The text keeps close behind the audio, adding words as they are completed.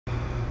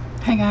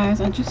Hey guys,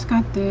 I just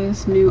got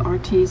this new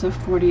Arteza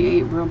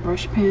 48 real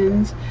brush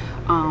pens.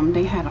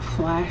 They had a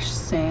flash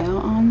sale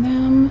on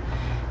them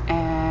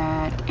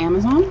at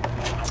Amazon,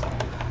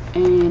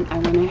 and I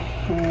went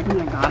ahead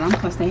and I got them.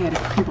 Plus they had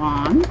a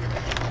coupon,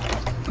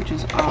 which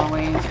is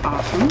always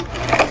awesome.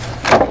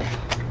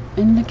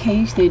 In the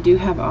case, they do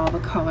have all the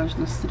colors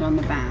listed on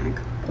the back,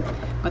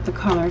 but the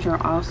colors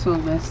are also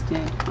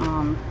listed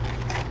on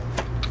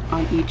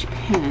each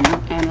pen,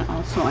 and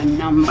also a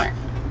number.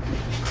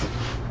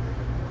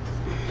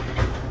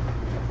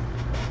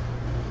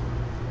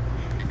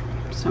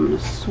 So I'm going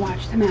to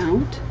swatch them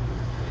out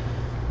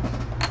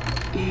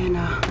and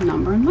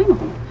number and label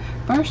them.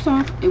 First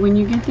off, when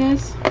you get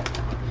this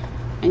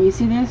and you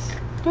see this,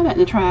 throw that in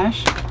the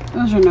trash.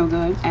 Those are no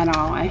good at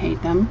all. I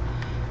hate them.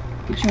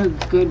 Get you a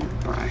good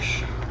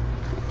brush.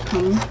 It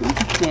comes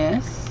with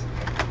this.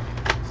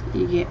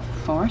 You get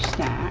 4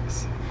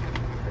 stacks.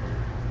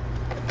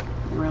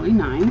 Really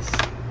nice.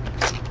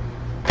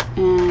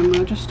 And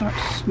we'll just start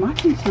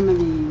smudging some of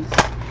these.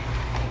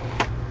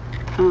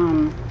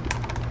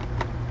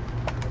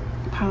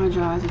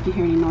 Apologize if you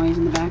hear any noise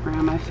in the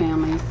background. My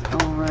family's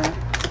over.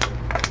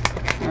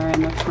 They're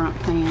in the front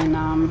playing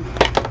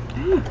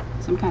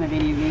some kind of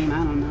video game.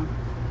 I don't know.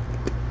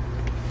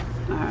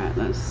 Alright,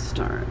 let's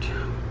start.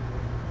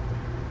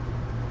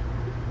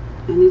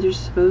 And these are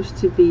supposed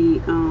to be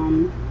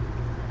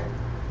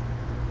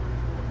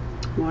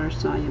water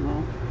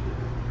soluble.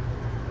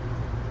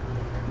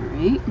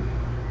 Alright.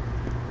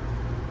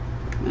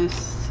 Let's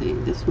see.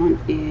 This one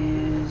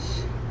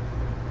is...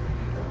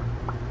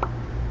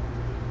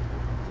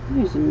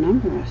 There's a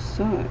number, I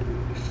saw it.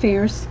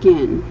 Fair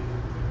skin.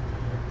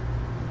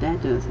 That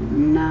does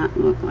not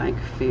look like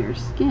fair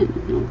skin.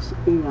 It looks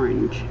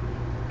orange.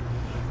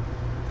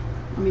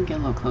 Let me get a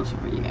little closer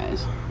for you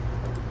guys.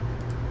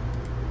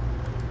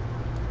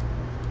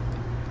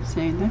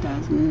 See, that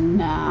does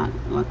not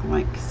look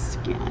like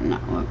skin.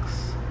 That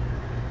looks...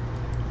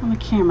 On the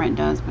camera it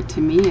does, but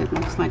to me it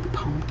looks like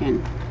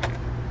pumpkin.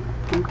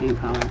 Pumpkin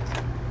colors.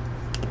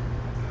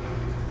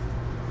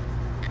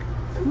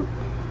 Oop.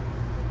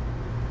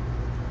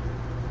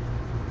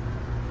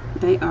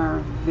 They are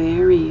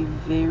very,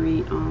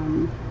 very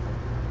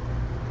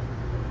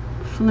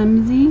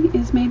flimsy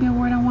is maybe a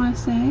word I want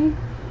to say.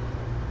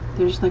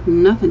 There's like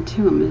nothing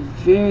to them. It's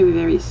very,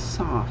 very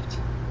soft.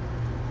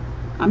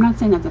 I'm not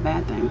saying that's a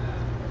bad thing.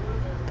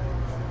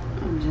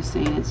 I'm just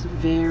saying it's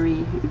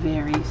very,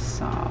 very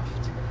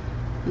soft.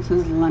 This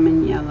is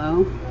lemon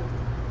yellow.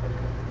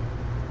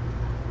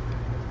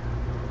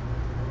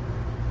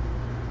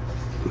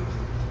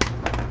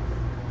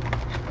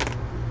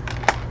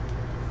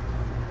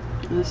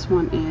 This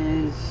one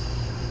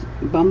is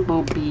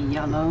bumblebee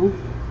yellow.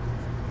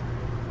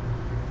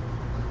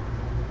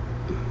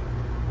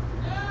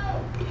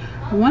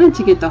 I wanted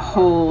to get the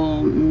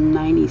whole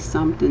 90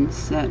 something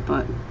set,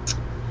 but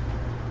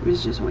it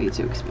was just way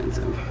too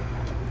expensive.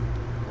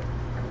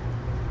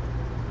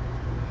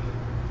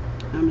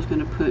 I'm just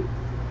gonna put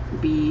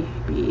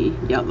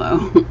BB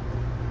yellow.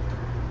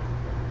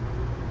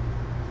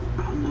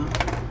 Oh no.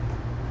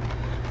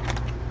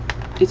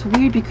 It's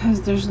weird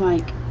because there's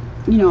like,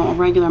 you know, a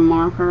regular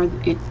marker.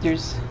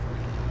 There's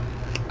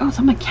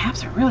some of the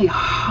caps are really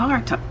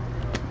hard to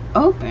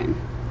open.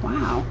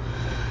 Wow.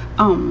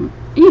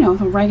 You know,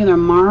 the regular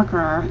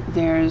marker,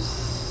 there's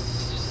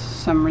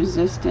some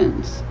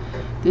resistance.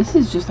 This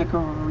is just like a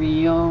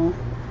real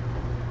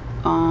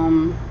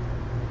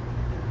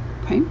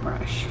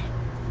paintbrush.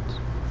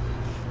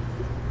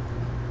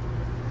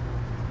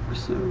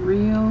 It's a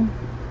real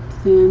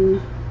thin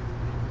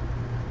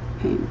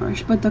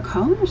paintbrush, but the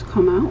colors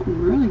come out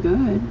really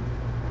good.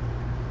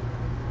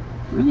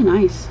 Really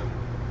nice.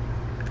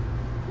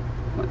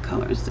 What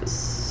color is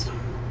this?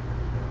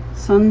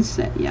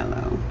 Sunset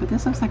yellow, but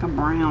this looks like a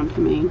brown to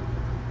me.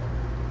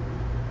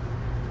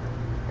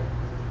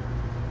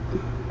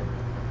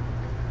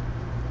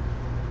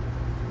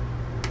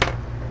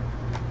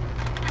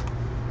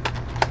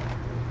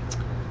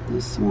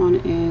 This one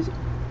is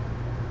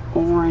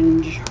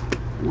orange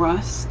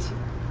rust.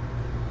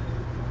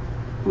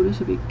 Oh, this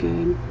would be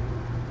good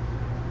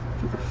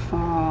for the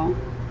fall.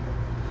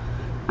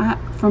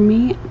 For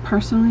me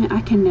personally, I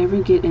can never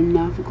get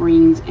enough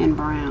greens and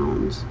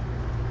browns.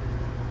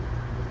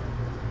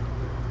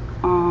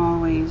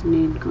 Always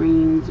need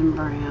greens and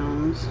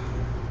browns.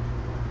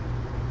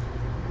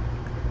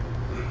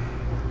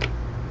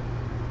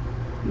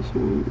 This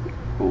one,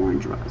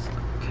 orange rust.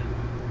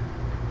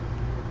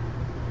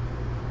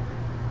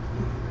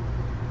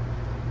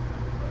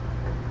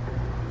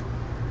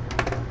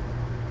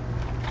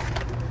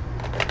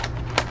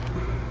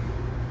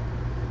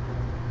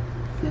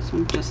 This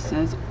one just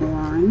says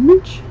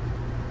orange.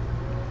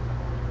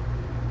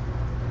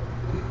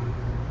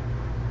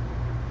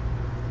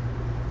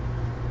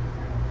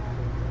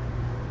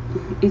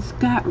 It's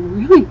got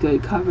really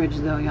good coverage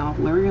though, y'all.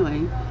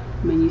 Really.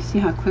 I mean, you see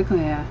how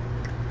quickly I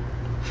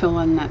fill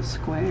in that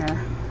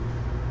square.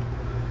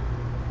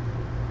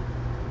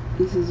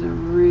 This is a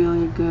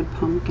really good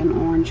pumpkin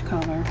orange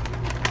color.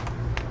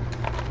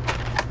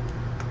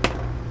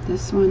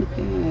 This one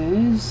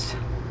is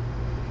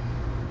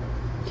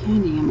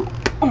candy and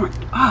orange.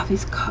 Ah,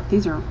 these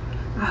are,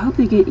 I hope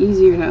they get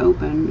easier to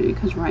open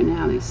because right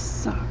now they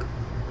suck.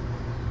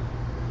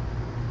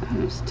 That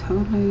is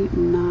totally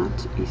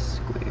not a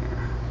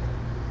square.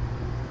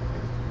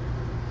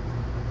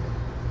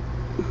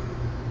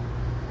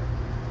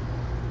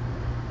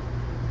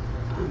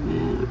 Oh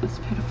man, that's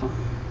pitiful.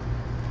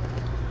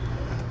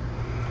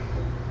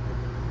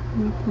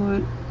 I'm gonna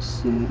put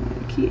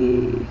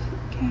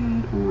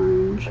cat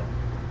orange.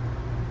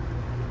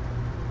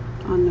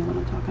 I know what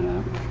I'm talking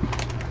about.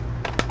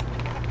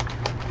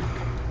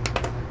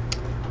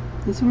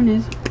 This one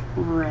is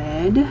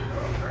red. Oh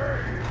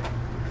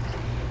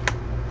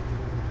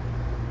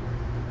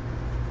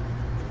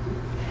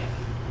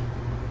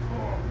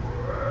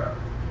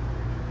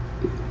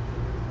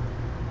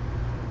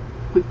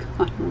my god,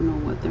 I don't know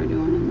what they're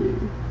doing in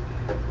there.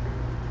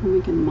 They're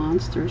making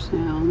monster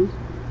sounds.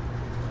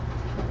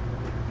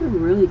 A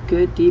really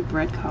good deep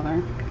red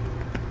color.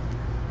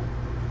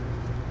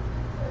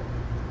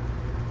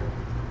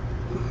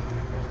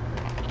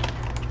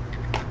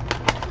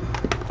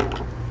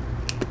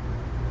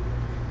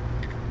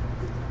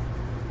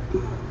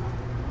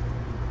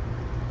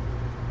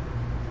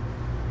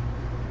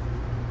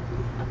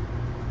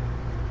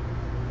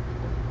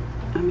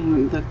 I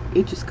mean,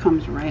 it just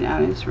comes right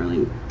out. It's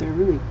really, they're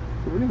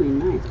really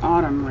nice.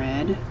 Autumn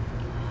red.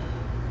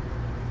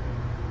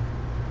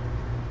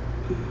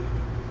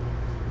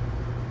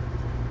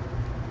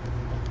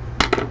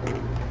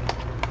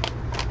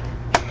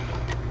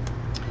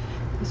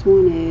 This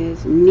one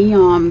is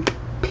neon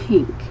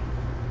pink.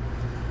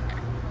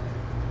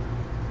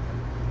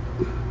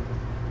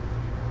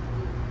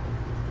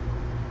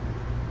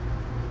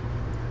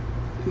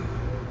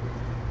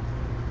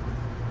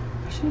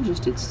 I should have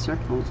just did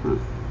circles, huh?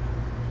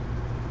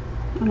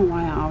 I don't know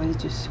why I always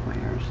do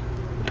squares.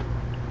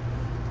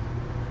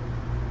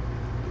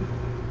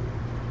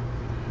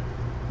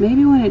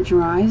 Maybe when it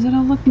dries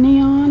it'll look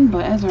neon,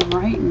 but as of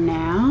right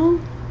now,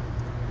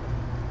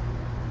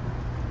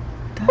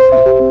 it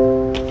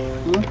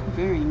doesn't look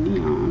very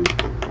neon.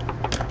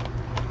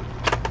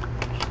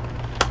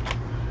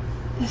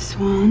 This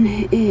one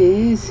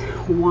is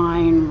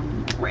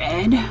wine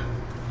red.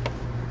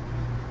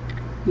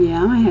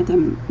 Yeah, I had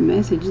to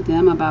message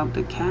them about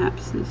the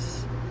caps.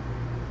 It's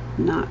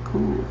not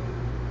cool.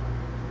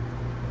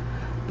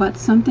 But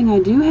something I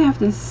do have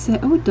to say,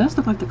 oh, it does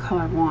look like the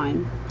color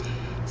wine.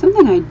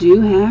 Something I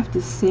do have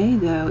to say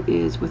though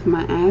is with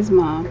my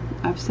asthma,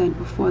 I've said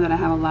before that I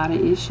have a lot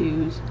of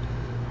issues.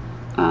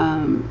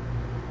 I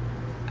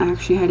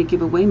actually had to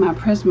give away my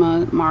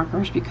Prisma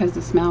markers because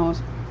the smell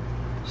was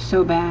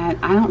so bad.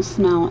 I don't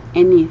smell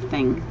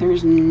anything.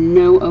 There's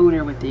no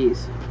odor with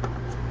these.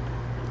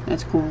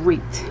 That's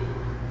great.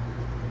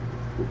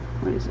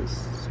 What is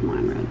this? It's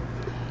wine red.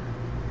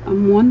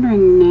 I'm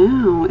wondering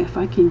now if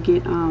I can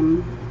get,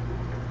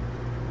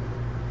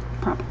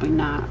 probably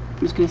not. I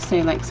was going to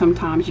say, like,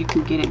 sometimes you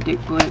can get at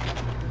Dickwood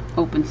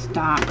open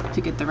stock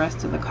to get the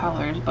rest of the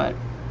colors, but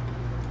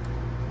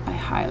I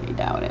highly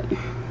doubt it.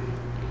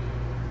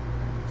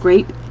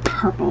 Grape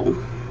purple.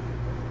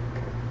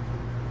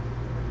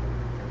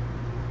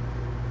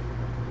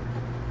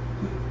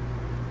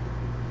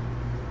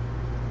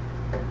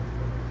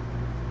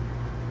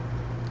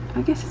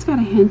 I guess it's got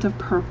a hint of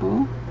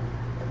purple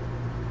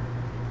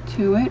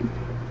to it.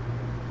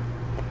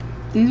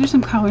 These are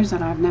some colors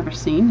that I've never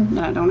seen,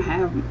 that I don't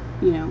have,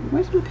 you know.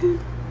 Where's my pen?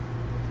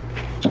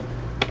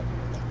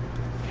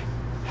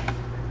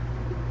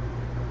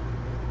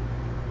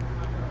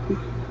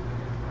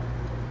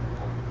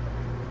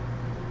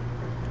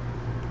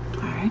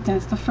 Alright,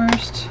 that's the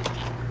first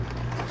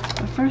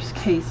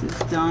case is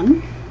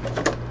done.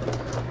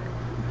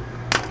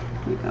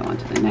 We go on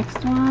to the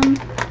next one.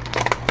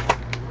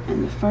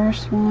 And the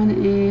first one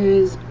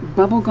is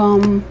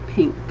bubblegum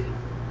pink,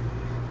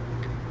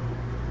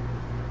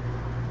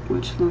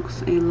 which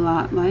looks a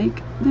lot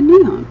like the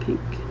neon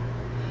pink.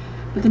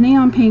 But the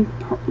neon pink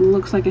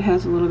looks like it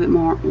has a little bit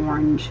more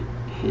orange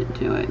hint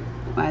to it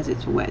as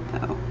it's wet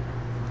though.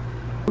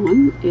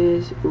 One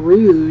is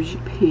rouge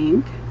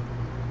pink.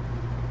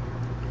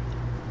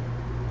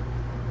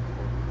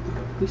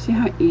 You see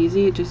how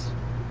easy it just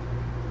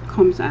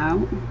comes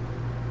out?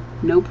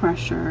 No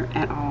pressure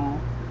at all.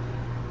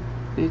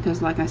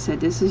 Because like I said,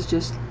 this is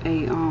just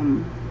a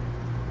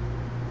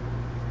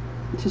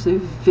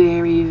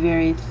very,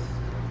 very,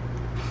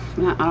 I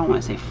don't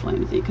want to say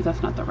flimsy because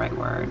that's not the right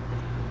word,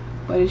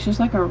 but it's just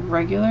like a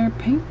regular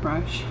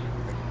paintbrush.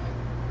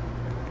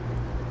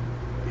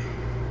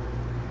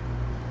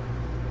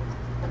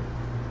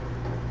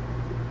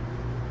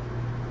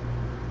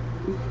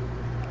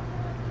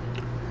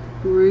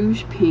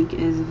 Rouge pink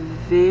is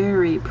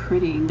very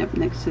pretty up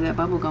next to that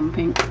bubblegum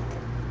pink.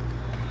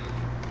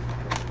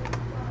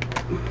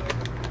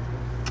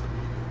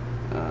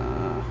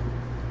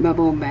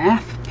 Bubble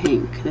bath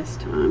pink this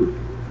time.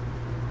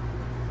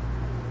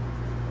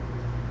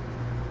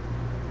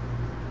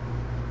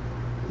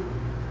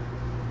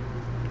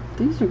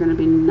 These are going to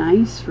be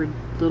nice for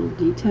little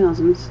details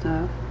and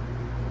stuff.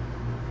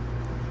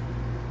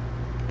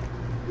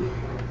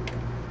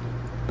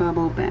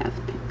 Bubble bath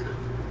pink.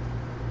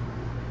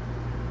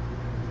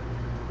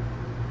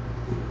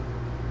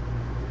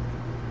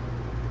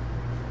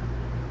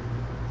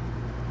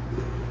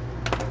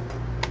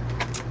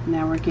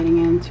 Now we're getting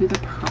into the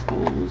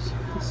purples.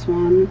 This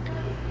one,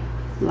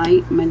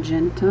 light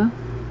magenta.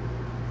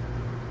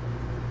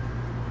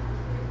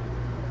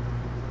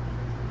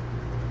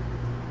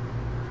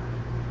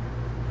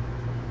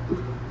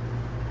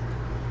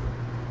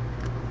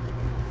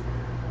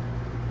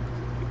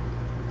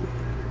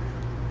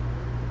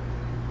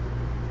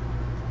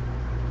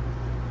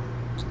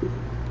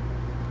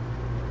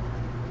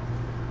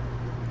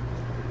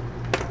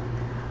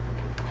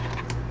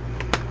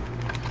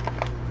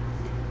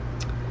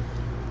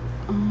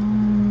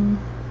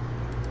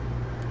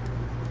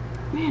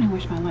 Man, I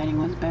wish my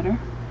lighting was better.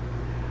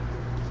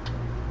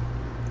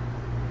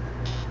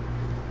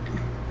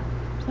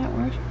 Is that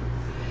word?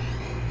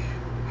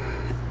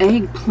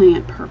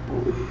 Eggplant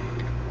purple.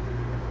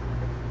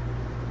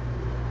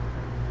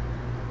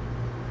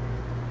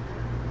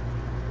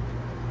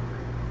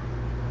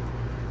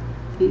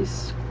 These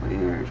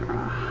squares are a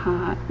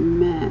hot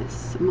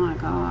mess. My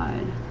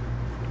God.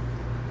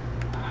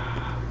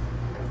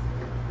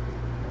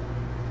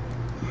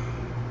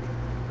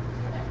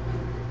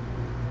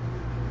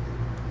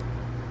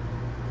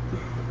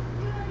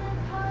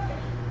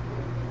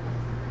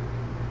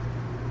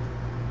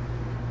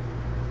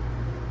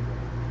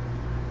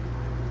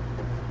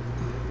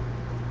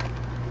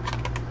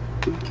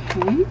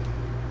 Okay,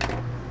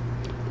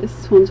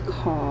 this one's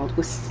called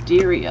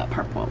Wisteria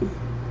Purple.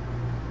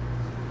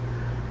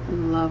 I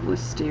love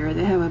wisteria.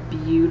 They have a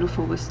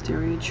beautiful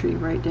wisteria tree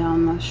right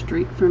down the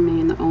street from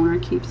me, and the owner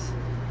keeps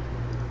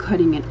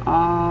cutting it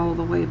all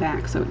the way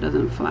back so it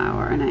doesn't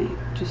flower, and I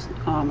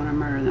want to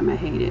murder them. I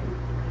hate it.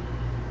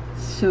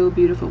 It's so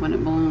beautiful when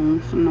it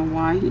blooms. I don't know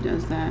why he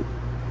does that.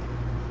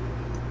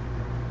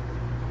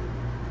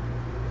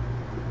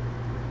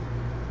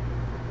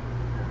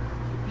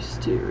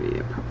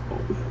 Wisteria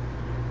Purple.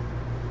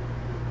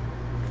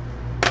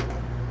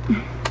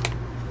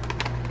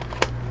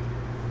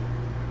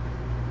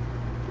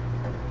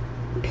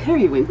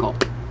 Periwinkle.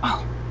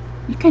 Oh,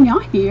 can y'all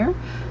hear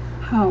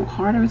how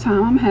hard of a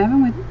time I'm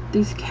having with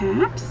these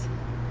caps?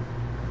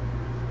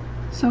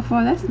 So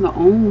far, that's the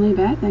only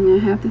bad thing I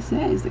have to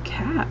say is the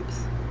caps.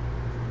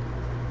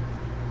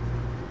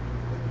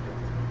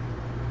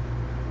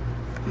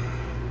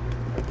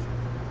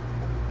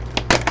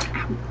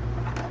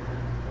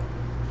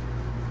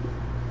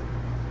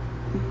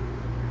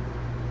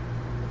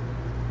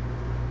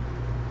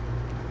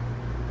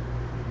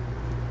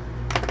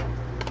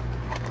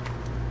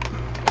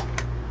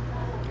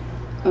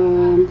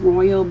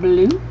 Royal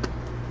blue.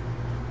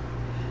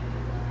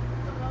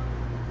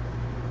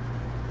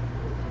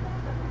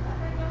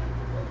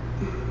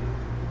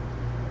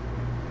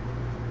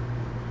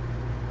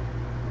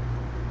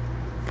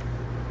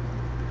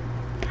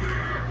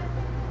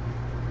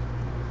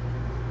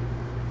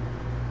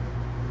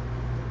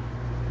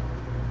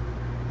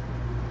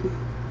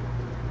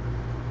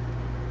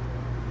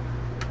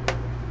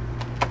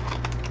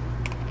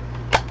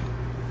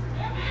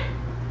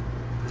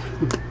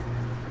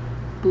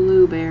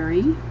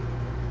 Blueberry.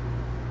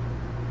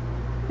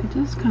 It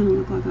does kind of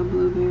look like a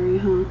blueberry,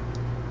 huh?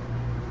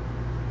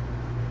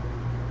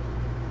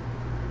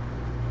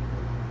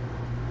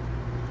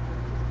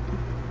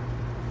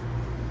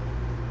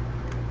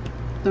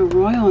 The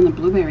royal and the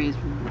blueberry is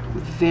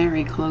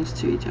very close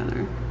to each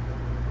other.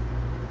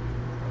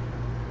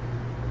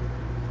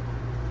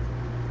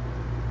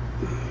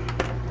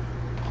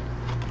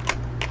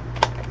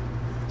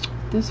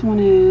 This one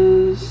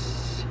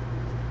is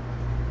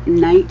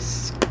night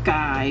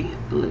sky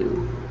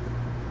blue.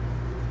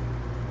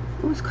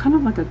 It was kind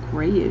of like a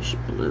grayish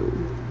blue.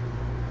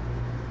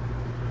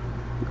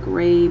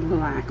 Gray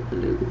black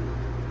blue.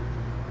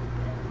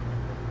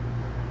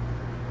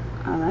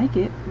 I like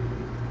it.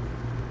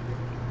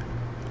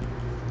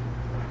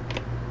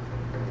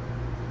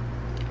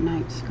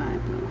 Night sky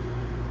blue.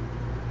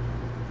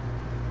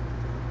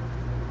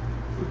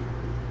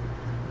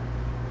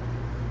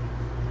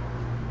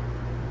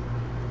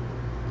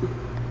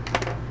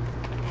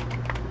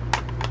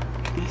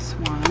 This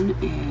one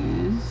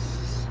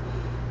is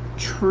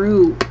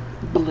true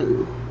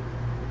blue.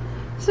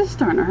 This is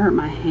starting to hurt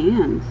my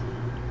hands.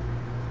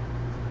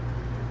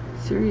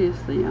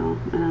 Seriously, y'all.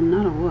 And I'm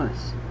not a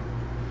wuss.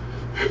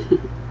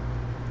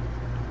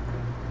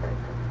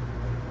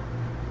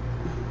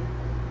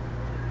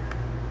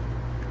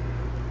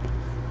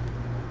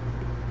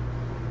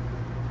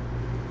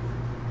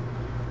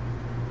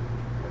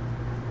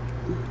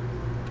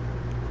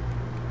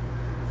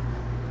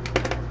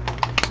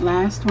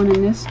 Last one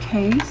in this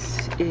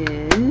case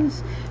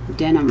is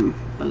denim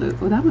blue.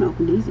 Oh, that one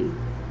opened easy.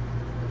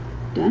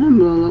 Denim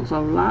blue looks a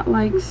lot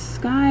like night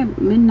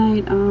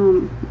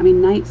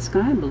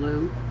sky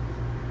blue.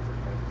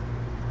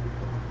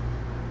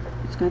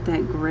 It's got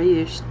that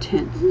grayish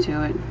tint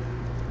to it.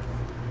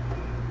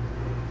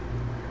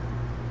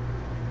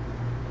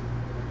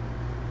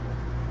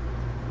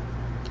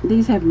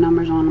 These have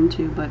numbers on them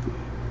too, but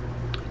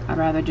I'd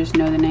rather just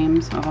know the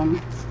names of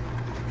them.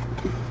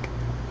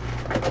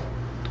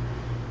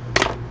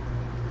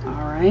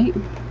 Alright.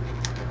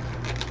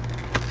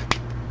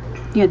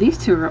 Yeah, these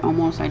two are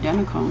almost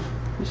identical.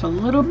 Just a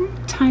little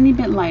tiny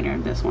bit lighter,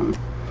 this one.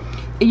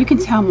 You can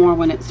tell more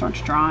when it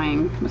starts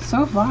drying. But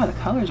so far, the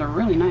colors are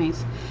really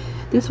nice.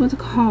 This one's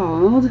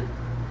called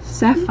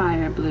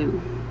Sapphire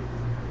Blue.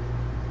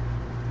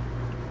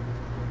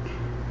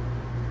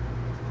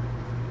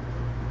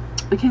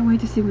 I can't wait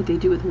to see what they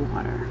do with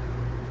water.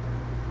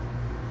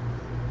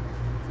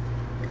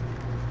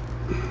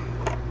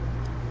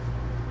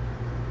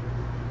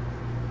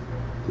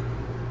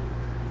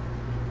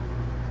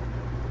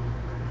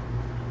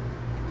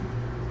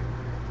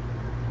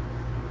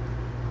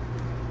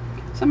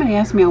 Somebody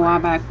asked me a while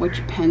back what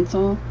pen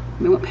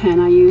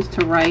I use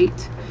to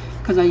write,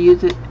 because I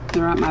use it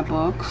throughout my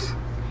books.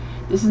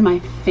 This is my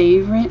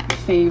favorite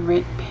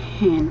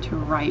pen to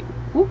write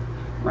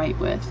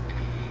with.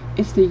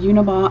 It's the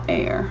Uniball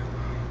Air.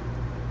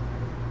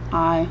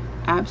 I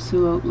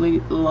absolutely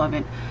love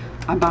it.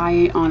 I buy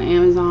it on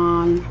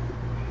Amazon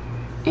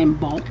in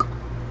bulk,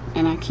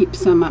 and I keep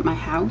some at my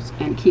house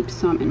and keep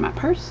some in my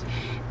purse,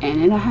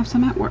 and then I have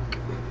some at work.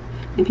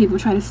 And people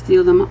try to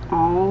steal them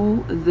all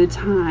the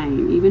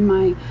time. Even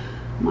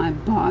my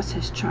boss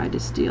has tried to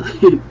steal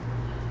it.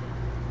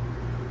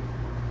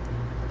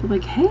 They're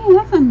like, hey,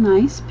 that's a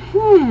nice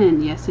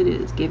pen. Yes, it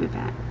is. Give it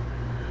back.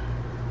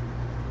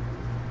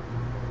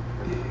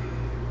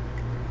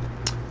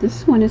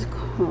 This one is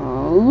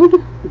called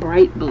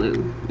Bright Blue,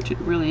 which it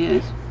really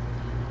is.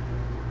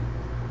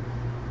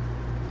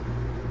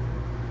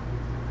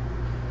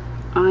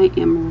 I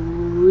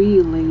am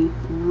really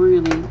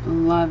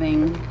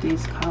loving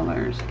these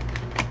colors.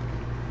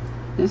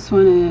 This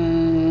one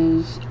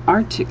is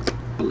Arctic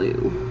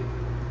Blue.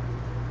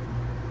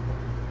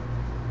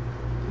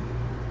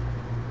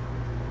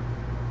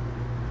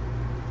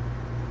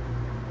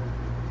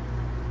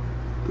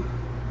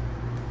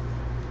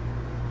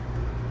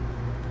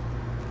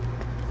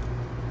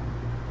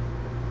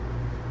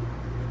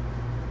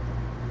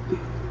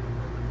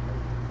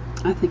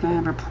 I think I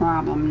have a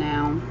problem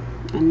now,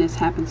 and this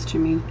happens to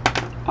me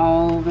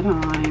all the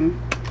time.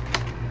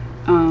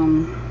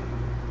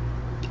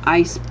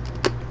 Ice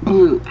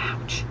Blue.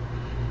 Ouch.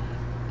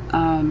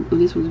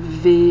 This was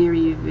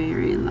very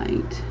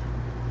light.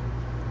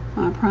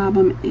 My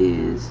problem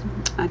is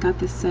I got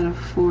this set of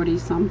 40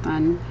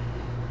 something.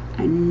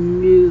 I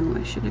knew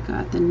I should have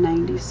got the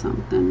 90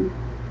 something.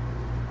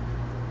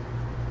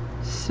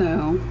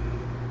 So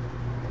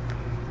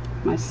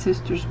my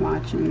sister's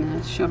watching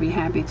this. She'll be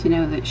happy to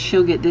know that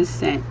she'll get this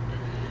set,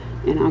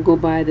 and I'll go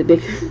buy the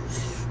bigger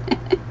set.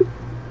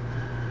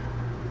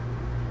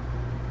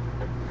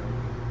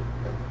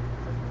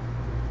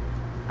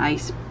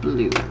 Ice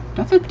Blue.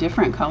 That's a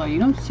different color. You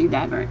don't see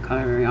that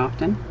color very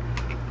often.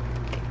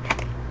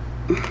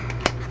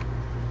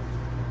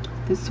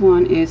 This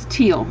one is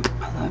teal.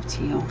 I love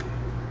teal.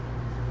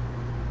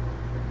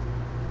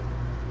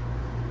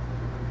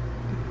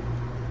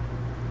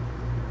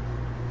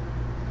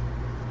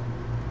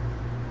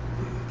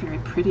 Very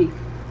pretty.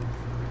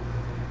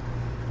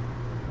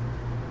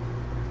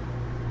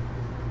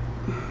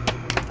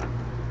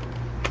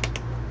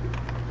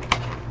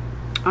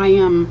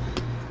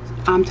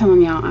 I'm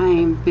telling y'all, I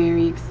am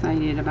very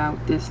excited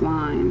about this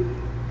line.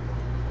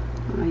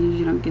 I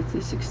usually don't get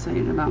this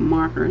excited about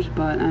markers,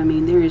 but I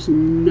mean, there is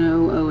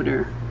no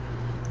odor.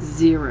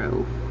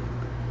 Zero.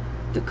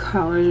 The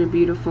colors are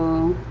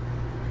beautiful.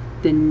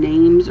 The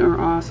names are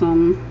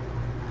awesome.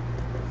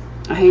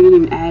 I haven't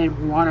even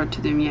added water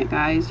to them yet,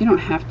 guys. You don't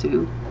have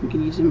to. You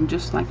can use them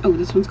just like, oh,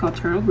 this one's called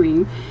Turtle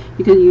Green.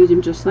 You can use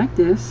them just like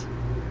this.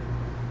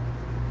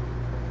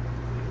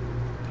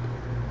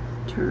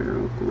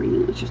 Turtle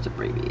Green. Let's just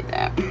abbreviate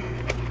that.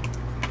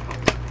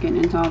 Getting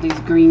into all these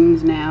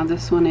greens now.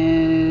 This one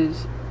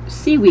is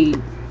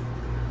Seaweed.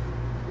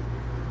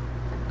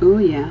 Oh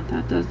yeah,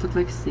 that does look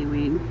like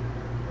seaweed.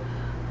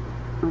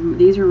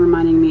 These are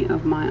reminding me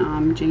of my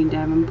Jane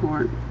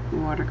Davenport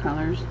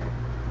watercolors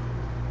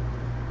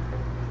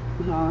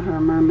with all her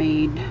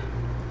mermaid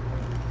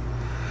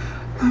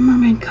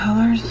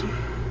colors.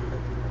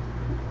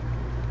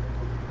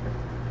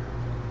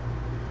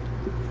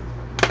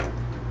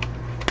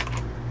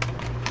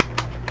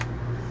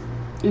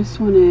 This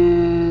one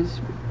is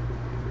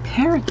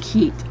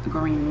Parakeet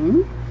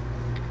Green.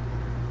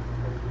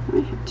 I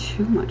have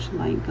too much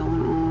light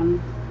going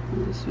on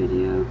in this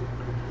video.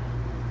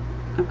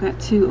 I've got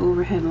 2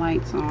 overhead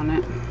lights on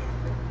it.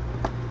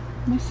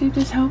 Let me see if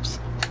this helps.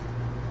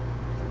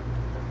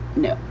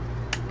 No.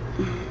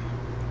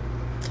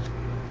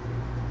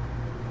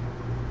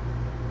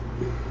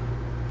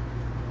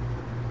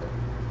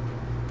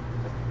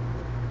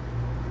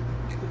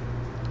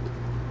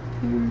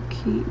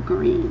 Parakeet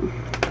Green.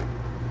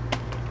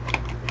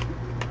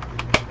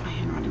 My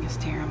handwriting is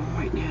terrible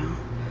right now.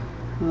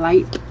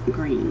 Light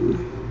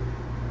green.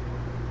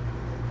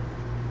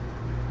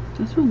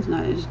 This one's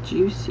not as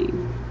juicy.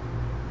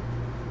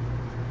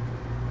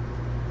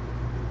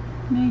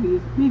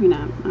 Maybe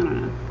not. I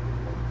don't know.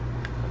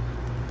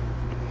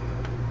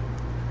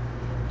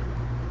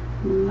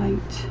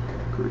 mint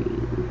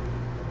green.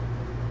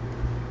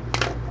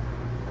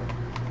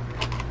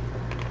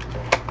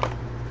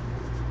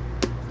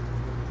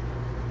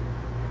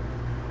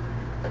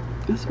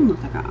 This one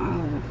looks like an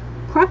olive.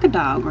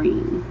 Crocodile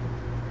green.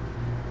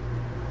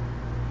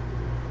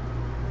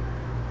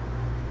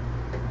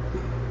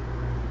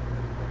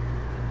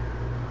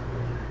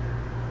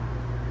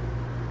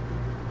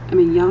 I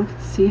mean, y'all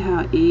can see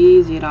how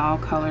easy it all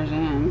colors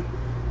in,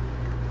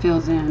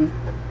 fills in.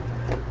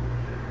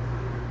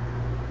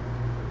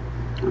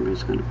 I'm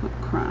just gonna put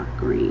croc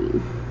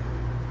green.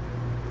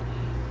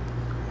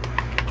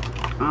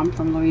 I'm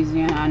from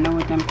Louisiana. I know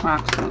what them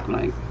crocs look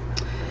like.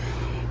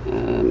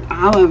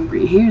 Olive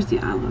green. Here's the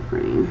olive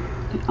green.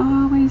 They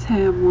always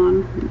have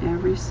one in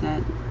every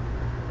set.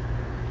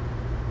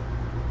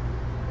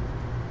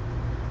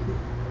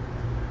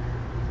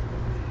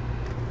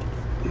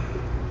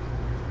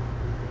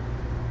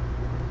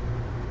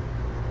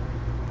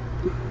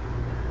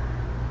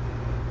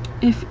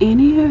 If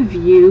any of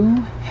you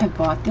have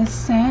bought this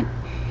set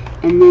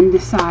and then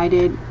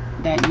decided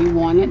that you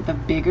wanted the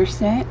bigger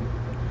set,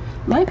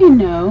 let me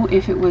know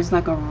if it was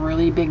like a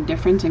really big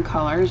difference in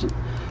colors,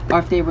 or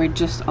if they were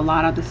just a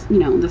lot of the, you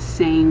know, the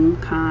same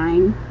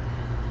kind.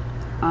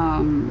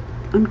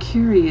 I'm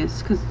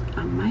curious because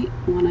I might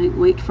want to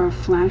wait for a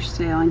flash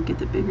sale and get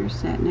the bigger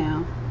set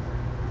now.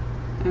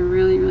 I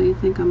really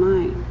think I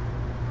might.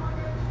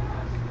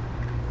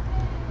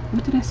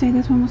 What did I say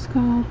this one was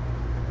called?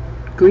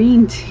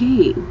 Green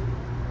tea.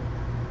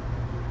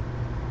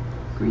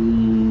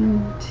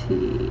 Green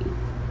tea.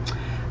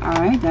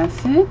 Alright,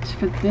 that's it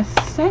for this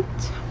set.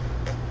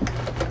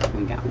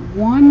 We got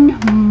one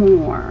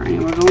more,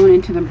 and we're going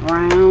into the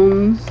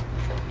browns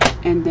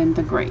and then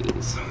the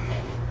grays.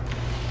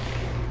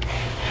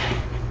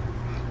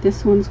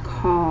 This one's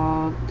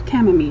called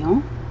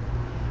chamomile.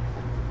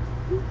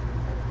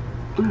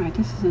 Alright,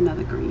 this is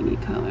another greeny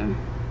color.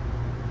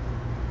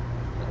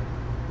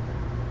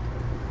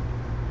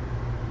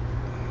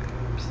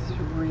 This is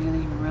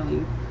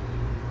really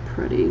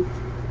pretty.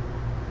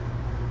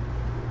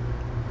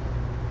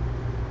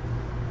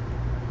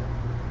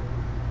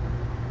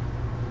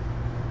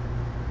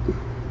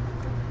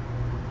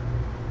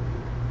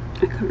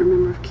 I couldn't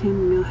remember if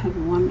chamomile had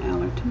one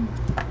L or two.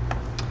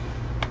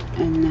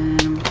 And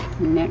then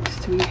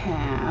next we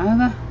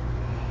have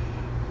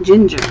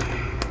ginger.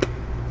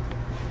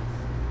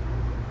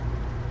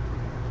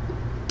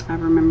 I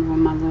remember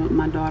when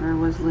my daughter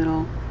was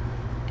little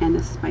and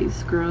the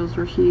Spice Girls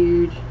were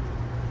huge.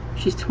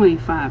 She's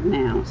 25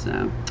 now,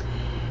 so.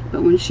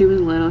 But when she was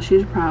little, she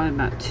was probably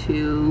about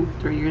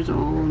 2-3 years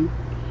old.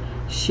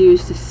 She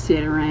used to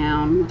sit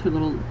around with her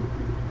little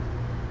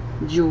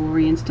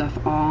jewelry and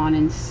stuff on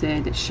and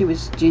said that she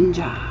was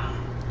ginger.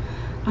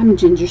 I'm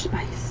Ginger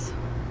Spice.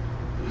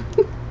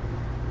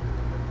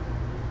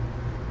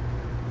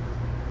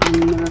 I'll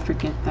never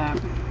forget that.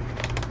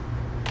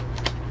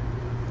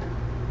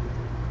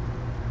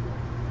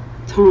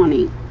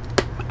 Tawny.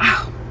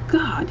 Oh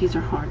God, these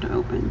are hard to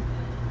open.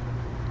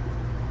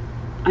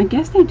 I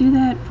guess they do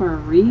that for a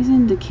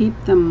reason, to keep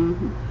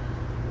them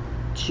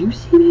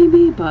juicy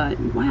maybe, but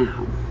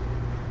wow.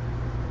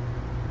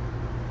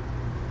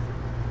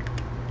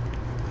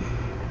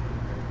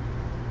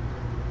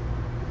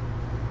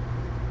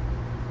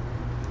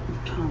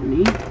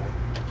 Tawny.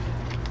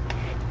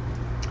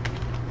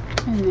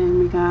 And then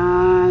we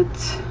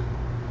got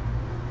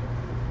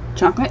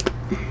chocolate.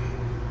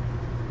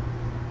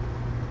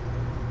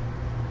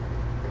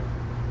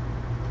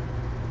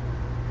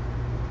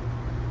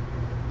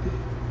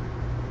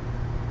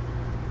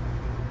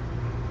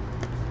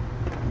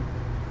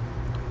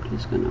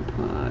 Just gonna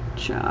put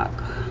chalk.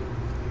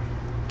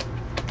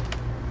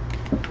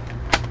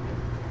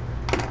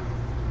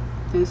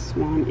 This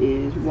one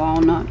is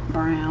walnut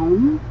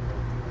brown.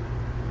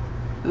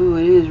 Oh,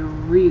 it is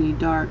really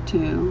dark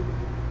too.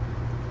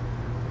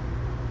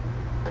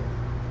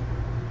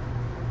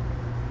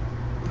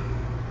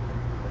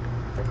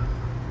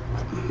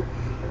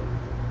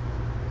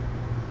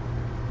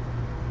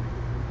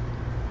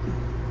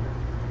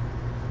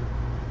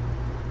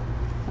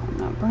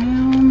 Walnut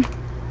brown.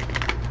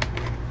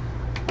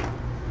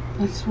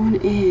 This one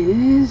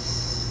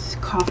is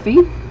coffee.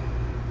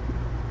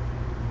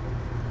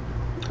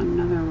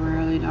 Another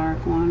really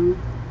dark one.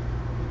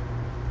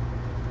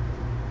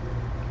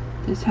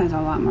 This has a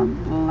lot more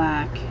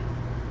black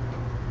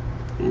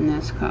in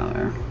this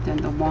color than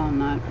the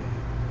walnut.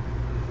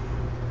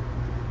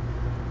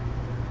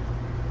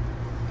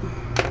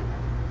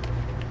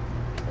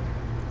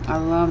 I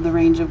love the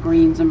range of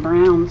greens and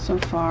browns so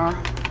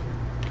far.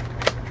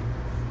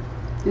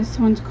 This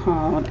one's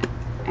called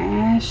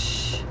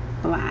Ash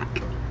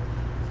Black.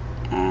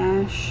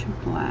 Ash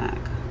Black,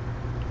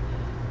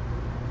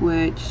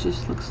 which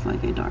just looks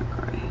like a dark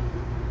gray.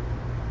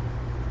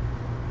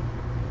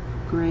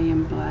 Gray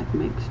and black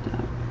mixed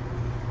up.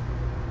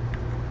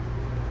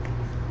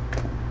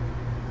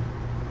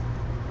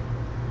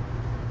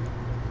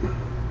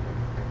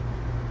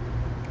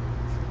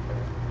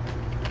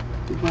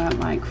 We've got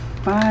like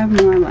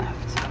 5 more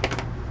left.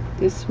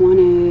 This one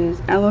is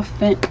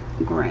elephant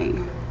gray.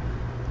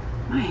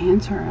 My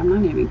hands hurt. I'm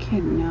not even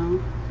kidding, y'all.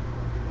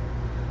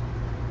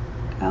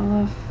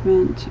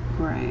 Elephant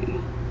gray.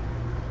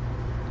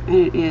 And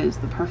it is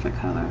the perfect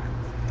color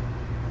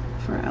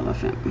for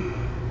elephant.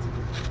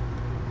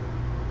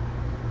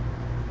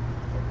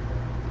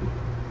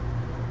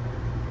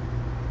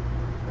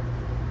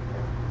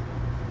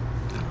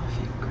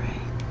 Elephant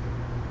gray.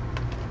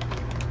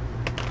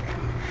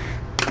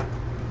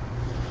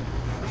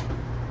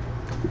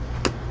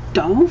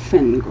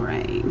 Dolphin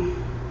gray.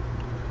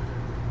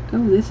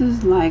 Oh, this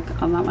is like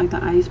a lot like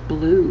the ice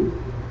blue.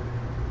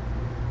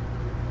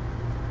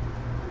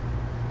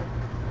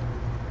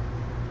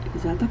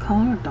 Is that the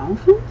color of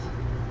dolphins?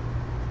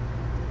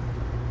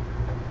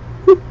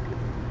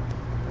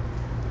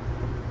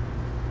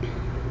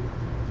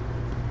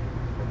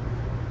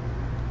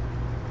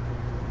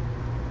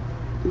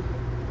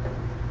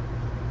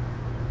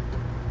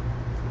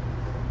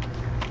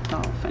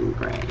 Dolphin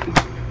gray.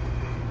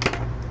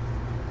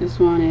 This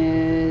one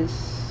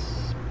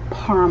is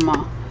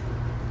Parma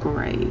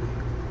gray.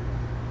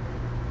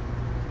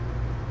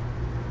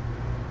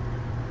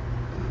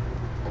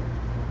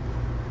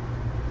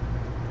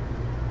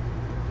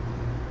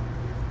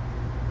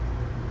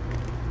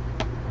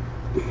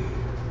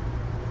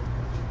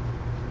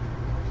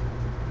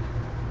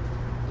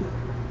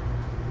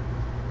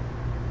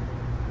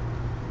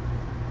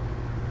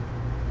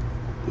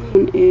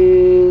 One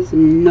is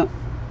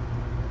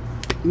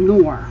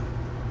Noir.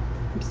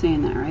 I'm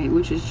saying that right,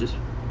 which is just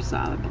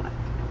solid black.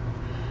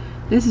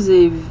 This is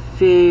a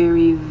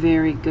very,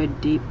 very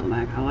good deep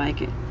black. I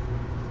like it.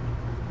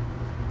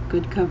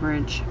 Good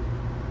coverage.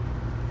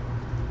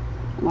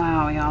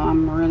 Wow, y'all,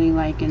 I'm really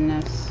liking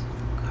this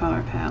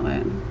color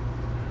palette.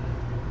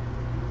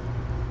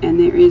 And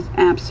there is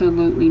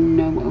absolutely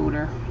no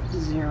odor.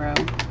 Zero.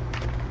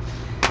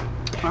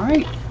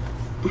 Alright.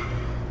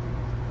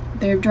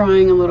 They're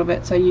drying a little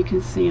bit so you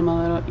can see them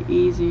a little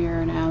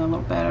easier now, a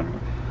little better.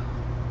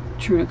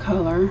 True to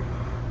color.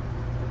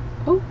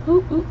 Oh,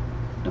 oh, oh.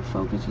 The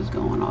focus is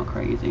going all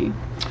crazy.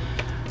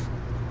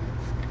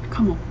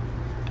 Come on.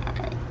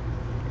 Alright.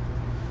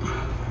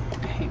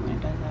 I hate when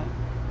it does that.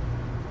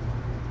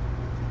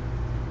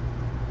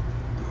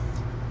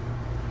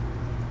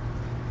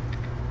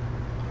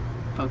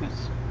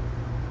 Focus.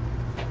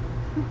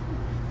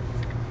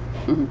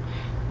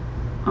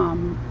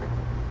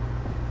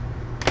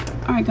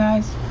 Alright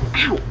guys.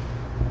 Ow!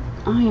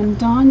 I am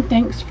done.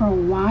 Thanks for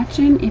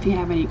watching. If you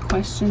have any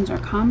questions or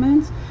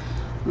comments,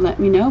 let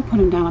me know. Put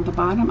them down at the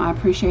bottom. I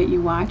appreciate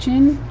you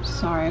watching.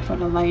 Sorry for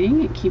the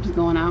lighting. It keeps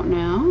going out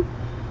now.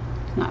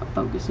 It's not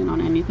focusing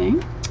on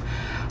anything.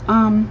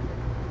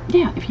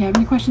 Yeah, if you have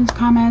any questions,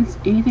 comments,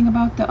 anything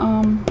about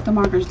the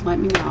markers, let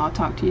me know. I'll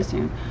talk to you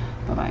soon.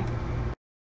 Bye-bye.